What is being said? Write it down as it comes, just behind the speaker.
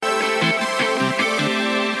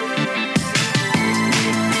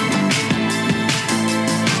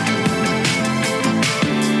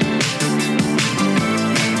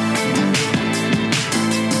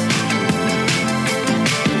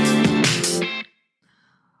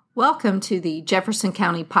Welcome to the Jefferson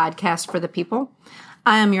County Podcast for the People.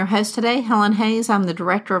 I am your host today, Helen Hayes. I'm the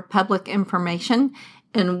Director of Public Information,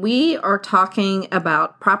 and we are talking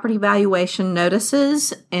about property valuation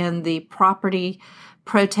notices and the property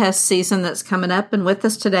protest season that's coming up. And with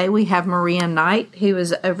us today, we have Maria Knight, who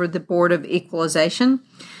is over the Board of Equalization.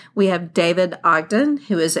 We have David Ogden,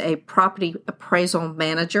 who is a property appraisal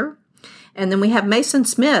manager. And then we have Mason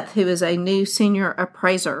Smith, who is a new senior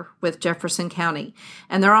appraiser with Jefferson County.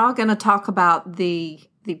 And they're all going to talk about the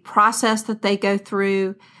process that they go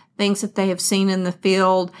through, things that they have seen in the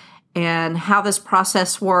field, and how this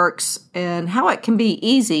process works, and how it can be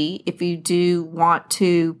easy if you do want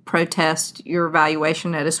to protest your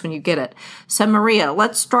valuation notice when you get it. So, Maria,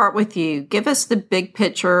 let's start with you. Give us the big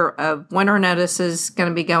picture of when our notice is going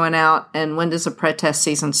to be going out, and when does the protest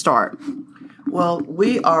season start? Well,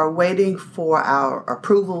 we are waiting for our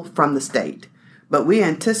approval from the state, but we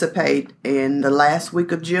anticipate in the last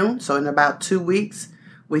week of June, so in about 2 weeks,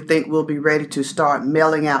 we think we'll be ready to start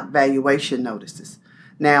mailing out valuation notices.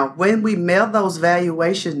 Now, when we mail those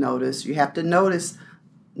valuation notices, you have to notice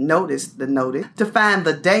the notice to find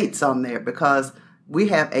the dates on there, because we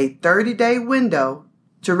have a 30-day window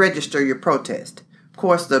to register your protest. Of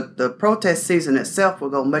course, the protest season itself will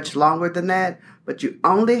go much longer than that, but you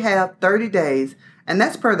only have 30 days, and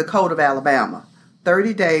that's per the Code of Alabama,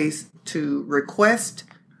 30 days to request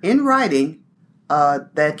in writing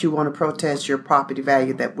that you want to protest your property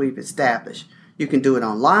value that we've established. You can do it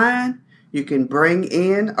online. You can bring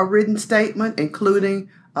in a written statement, including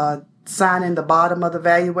signing the bottom of the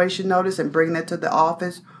valuation notice and bring that to the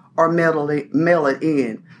office, or mail it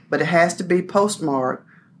in. But it has to be postmarked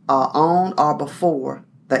on or before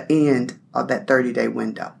the end of that 30-day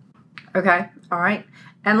window. Okay. All right.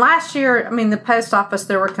 And last year, the post office,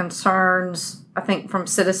 there were concerns, I think, from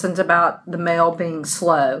citizens about the mail being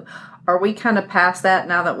slow. Are we kind of past that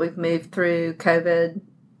now that we've moved through COVID?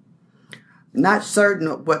 Not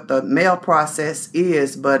certain what the mail process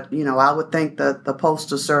is, but, I would think that the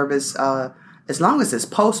Postal Service, as long as it's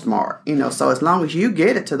postmarked, so as long as you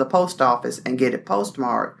get it to the post office and get it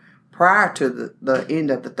postmarked prior to the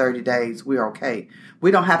end of the 30 days, we're okay.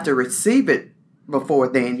 We don't have to receive it before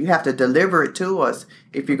then. You have to deliver it to us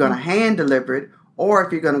if you're going to hand deliver it, or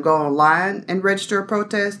if you're going to go online and register a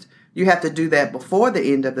protest, you have to do that before the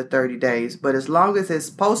end of the 30 days. But as long as it's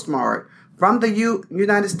postmarked from the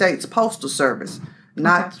United States Postal Service,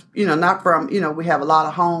 not from, we have a lot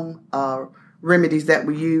of home remedies that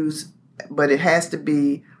we use, but it has to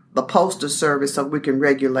be the Postal Service so we can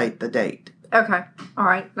regulate the date. Okay. All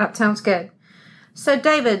right. That sounds good. So,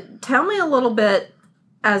 David, tell me a little bit.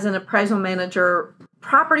 As an appraisal manager,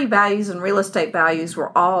 property values and real estate values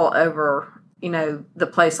were all over, the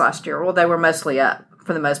place last year. Well, they were mostly up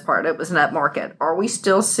for the most part. It was an up market. Are we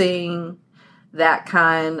still seeing that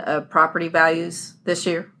kind of property values this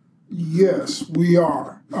year? Yes, we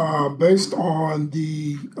are. Based on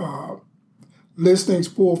the listings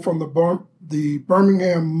pulled from the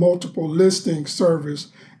Birmingham Multiple Listing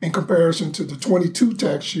Service in comparison to the 22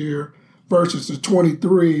 tax year, versus the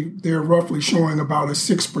 23, they're roughly showing about a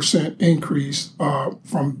 6% increase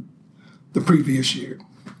from the previous year.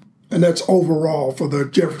 And that's overall for the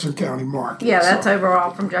Jefferson County market. Yeah, that's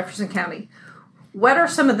overall from Jefferson County. What are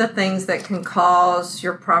some of the things that can cause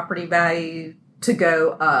your property value to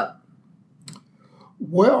go up?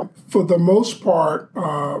 Well, for the most part,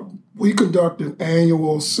 we conduct an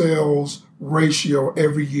annual sales ratio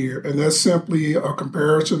every year, and that's simply a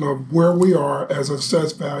comparison of where we are as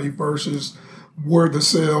assessed value versus where the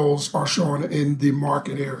sales are shown in the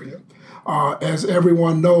market area. As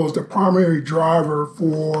everyone knows, the primary driver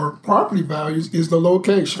for property values is the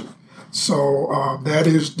location. So that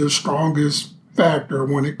is the strongest factor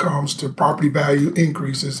when it comes to property value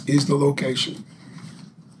increases, is the location.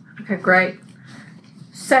 Okay, great.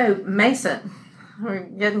 So, Mason, we're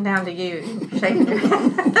getting down to you, shaking your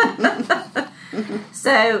head.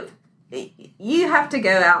 So, you have to go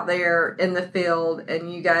out there in the field,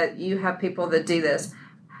 and you have people that do this.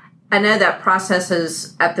 I know that process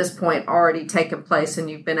has, at this point, already taken place, and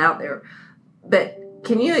you've been out there. But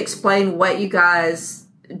can you explain what you guys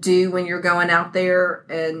do when you're going out there?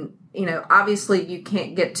 And, obviously you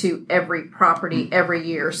can't get to every property every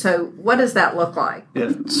year. So what does that look like?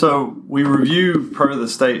 Yeah, so we review, per the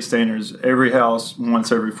state standards, every house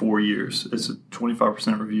once every 4 years. It's a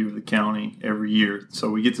 25% review of the county every year. So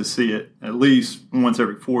we get to see it at least once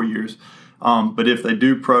every 4 years. But if they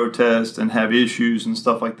do protest and have issues and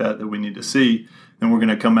stuff like that we need to see, then we're going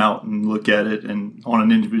to come out and look at it and on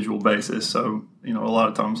an individual basis. So, a lot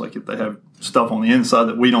of times, like if they have stuff on the inside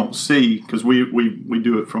that we don't see, because we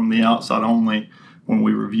do it from the outside only when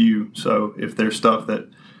we review. So if there's stuff that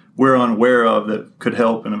we're unaware of that could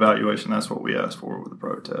help in evaluation. That's what we asked for with the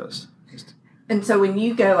protest. And so when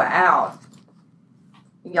you go out,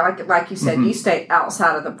 like you said, you stay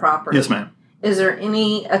outside of the property. Yes, ma'am. Is there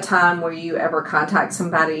a time where you ever contact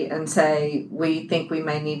somebody and say, we think we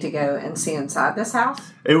may need to go and see inside this house?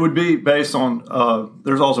 It would be based on,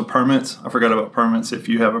 there's also permits. I forgot about permits. If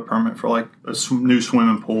you have a permit for like a new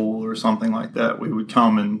swimming pool or something like that, we would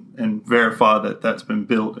come and verify that that's been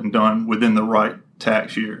built and done within the right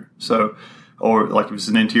tax year. So, or like if it's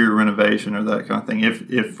an interior renovation or that kind of thing,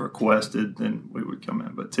 if requested, then we would come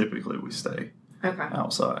in. But typically we stay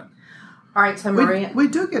outside. All right, so Maria. We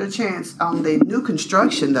do get a chance on the new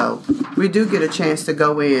construction, though. We do get a chance to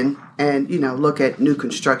go in and, look at new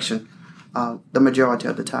construction the majority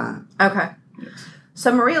of the time. Okay. Yes.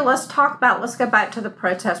 So, Maria, let's go back to the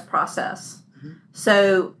protest process. Mm-hmm.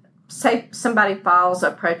 So, say somebody files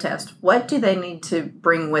a protest. What do they need to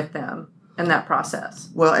bring with them in that process?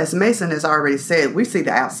 Well, as Mason has already said, we see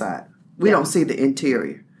the outside. We don't see the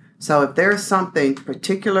interior. So, if there's something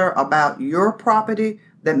particular about your property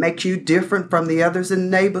that makes you different from the others in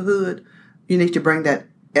the neighborhood, you need to bring that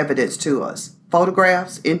evidence to us.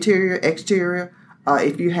 Photographs, interior, exterior.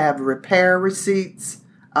 If you have repair receipts,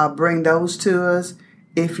 bring those to us.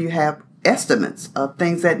 If you have estimates of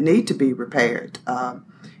things that need to be repaired.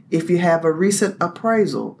 If you have a recent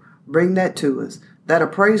appraisal, bring that to us. That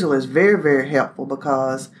appraisal is very, very helpful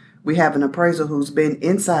because we have an appraiser who's been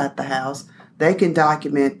inside the house. They can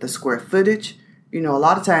document the square footage. A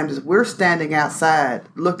lot of times if we're standing outside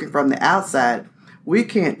looking from the outside, we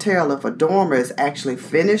can't tell if a dormer is actually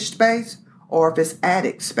finished space or if it's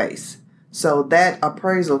attic space. So that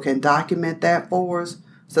appraisal can document that for us.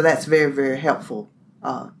 So that's very, very helpful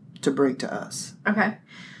to bring to us. Okay.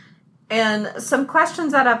 And some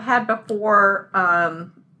questions that I've had before,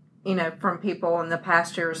 from people in the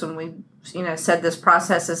past years when we, said this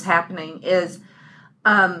process is happening is,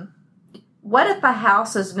 what if a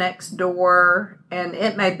house is next door and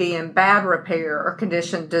it may be in bad repair or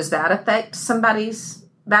condition? Does that affect somebody's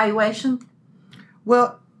valuation?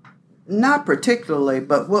 Well, not particularly,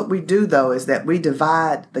 but what we do, though, is that we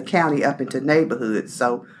divide the county up into neighborhoods.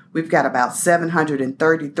 So we've got about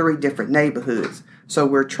 733 different neighborhoods. So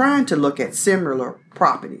we're trying to look at similar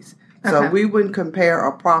properties. So we wouldn't compare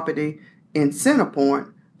a property in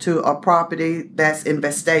Centerpoint to a property that's in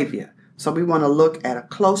Vestavia. So we want to look at a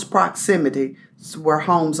close proximity where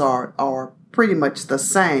homes are pretty much the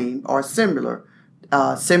same or similar,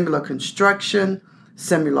 similar construction,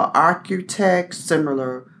 similar architects,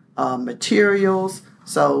 similar materials.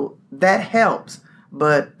 So that helps.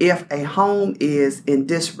 But if a home is in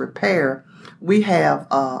disrepair, we have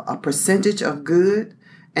a percentage of good.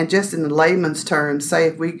 And just in layman's terms, say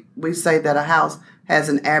if we say that a house has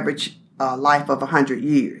an average life of 100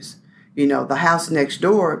 years. The house next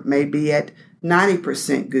door may be at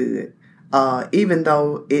 90% good. Even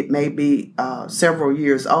though it may be several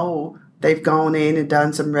years old, they've gone in and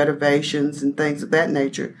done some renovations and things of that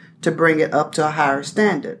nature to bring it up to a higher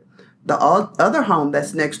standard. The other home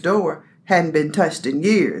that's next door hadn't been touched in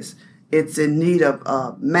years. It's in need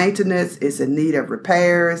of maintenance. It's in need of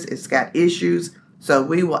repairs. It's got issues. So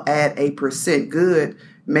we will add a percent good,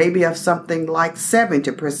 maybe of something like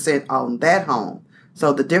 70% on that home.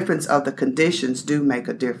 So the difference of the conditions do make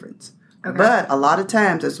a difference. Okay. But a lot of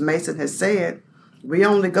times, as Mason has said, we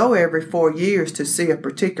only go every 4 years to see a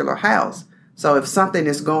particular house. So if something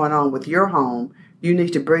is going on with your home, you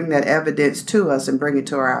need to bring that evidence to us and bring it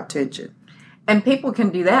to our attention. And people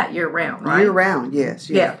can do that year-round, right? Year-round,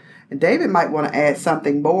 yes. Yeah. And David might want to add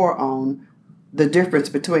something more on the difference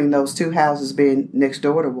between those two houses being next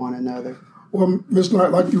door to one another. Well, Ms.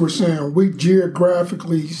 Knight, like you were saying, we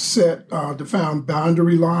geographically defined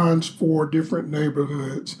boundary lines for different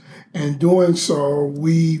neighborhoods. And doing so,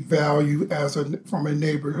 we value from a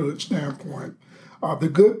neighborhood standpoint. The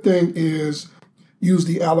good thing is use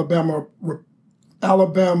the Alabama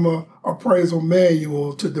appraisal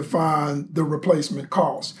manual to define the replacement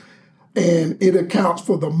cost. And it accounts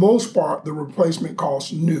for the most part the replacement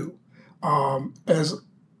cost new.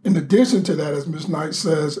 In addition to that, as Ms. Knight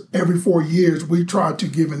says, every 4 years we try to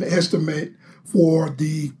give an estimate for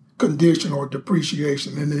the condition or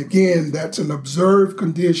depreciation. And again, that's an observed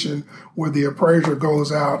condition where the appraiser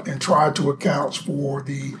goes out and tries to account for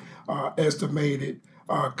the estimated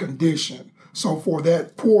condition. So for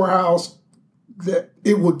that poor house, that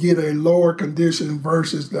it would get a lower condition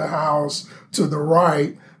versus the house to the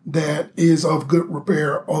right that is of good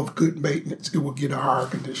repair, of good maintenance. It will get a higher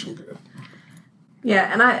condition good.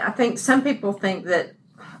 Yeah, and I think some people think that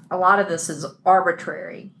a lot of this is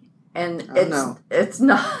arbitrary. And know. it's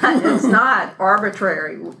not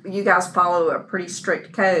arbitrary. You guys follow a pretty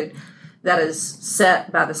strict code that is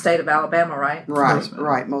set by the state of Alabama, right?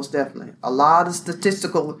 Right, most definitely. A lot of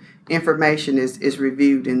statistical information is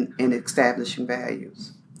reviewed in establishing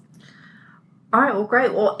values. All right, well,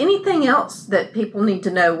 great. Well, anything else that people need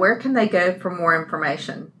to know? Where can they go for more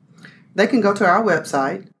information? They can go to our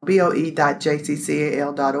website,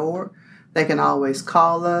 boe.jccal.org. They can always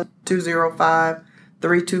call us,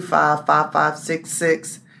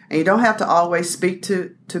 205-325-5566. And you don't have to always speak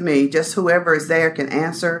to me. Just whoever is there can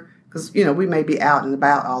answer. Because, we may be out and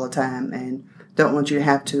about all the time and don't want you to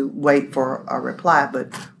have to wait for a reply.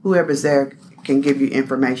 But whoever's there can give you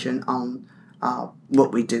information on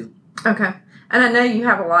what we do. Okay. And I know you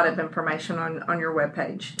have a lot of information on your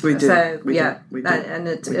webpage. We do. So, we do. And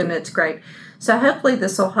it's great. So hopefully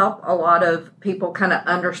this will help a lot of people kind of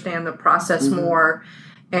understand the process more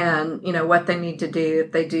and, what they need to do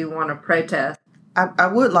if they do want to protest. I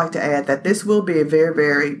would like to add that this will be a very,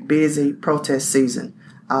 very busy protest season.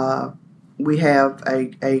 We have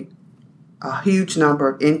a huge number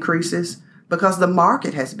of increases because the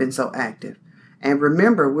market has been so active. And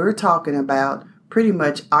remember, we're talking about pretty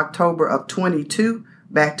much October of 22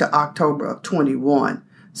 back to October of 21.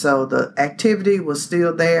 So the activity was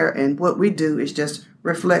still there, and what we do is just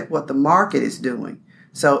reflect what the market is doing.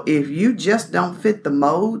 So if you just don't fit the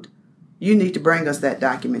mold, you need to bring us that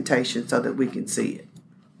documentation so that we can see it.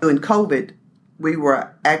 In COVID, we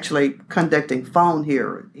were actually conducting phone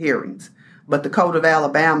hearings, but the Code of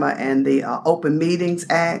Alabama and the Open Meetings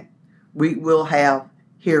Act, we will have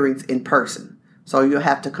hearings in person. So you'll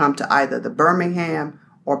have to come to either the Birmingham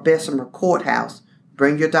or Bessemer Courthouse,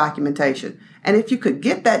 bring your documentation. And if you could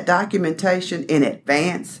get that documentation in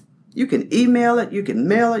advance, you can email it, you can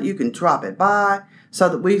mail it, you can drop it by so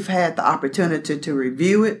that we've had the opportunity to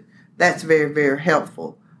review it. That's very, very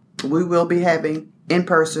helpful. We will be having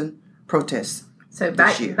in-person protests. So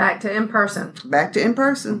back to in-person. Back to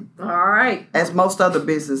in-person. All right. As most other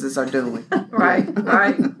businesses are doing. Right.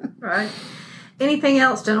 Anything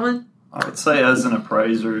else, gentlemen? I would say as an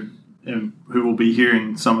appraiser and who will be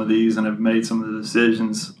hearing some of these and have made some of the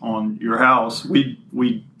decisions on your house,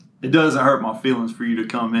 it doesn't hurt my feelings for you to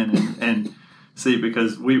come in and see,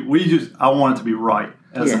 because I want it to be right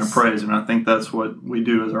as an appraiser, and I think that's what we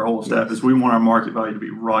do as our whole staff is we want our market value to be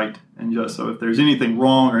right and just. So if there's anything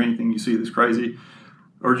wrong or anything you see that's crazy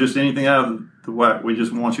or just anything out of the whack, we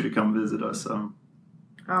just want you to come visit us. So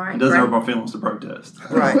all right, it doesn't hurt my feelings to protest.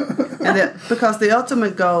 Right. And because the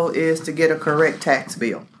ultimate goal is to get a correct tax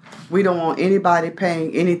bill. We don't want anybody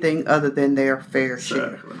paying anything other than their fair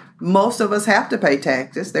share. Most of us have to pay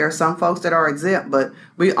taxes. There are some folks that are exempt, but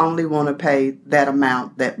we only want to pay that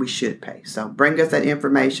amount that we should pay. So bring us that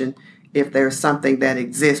information if there's something that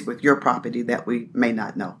exists with your property that we may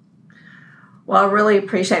not know. Well, I really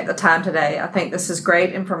appreciate the time today. I think this is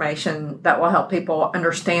great information that will help people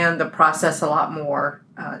understand the process a lot more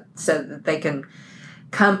so that they can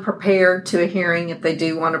come prepared to a hearing if they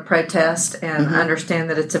do want to protest and understand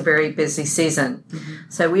that it's a very busy season.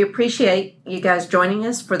 So we appreciate you guys joining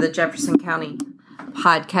us for the Jefferson County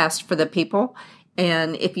Podcast for the People.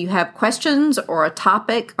 And if you have questions or a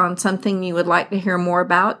topic on something you would like to hear more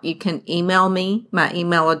about, you can email me. My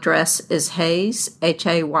email address is Hayes,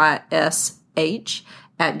 HAYSH,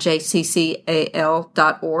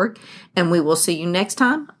 @jccal.org. And we will see you next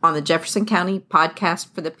time on the Jefferson County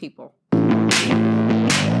Podcast for the People.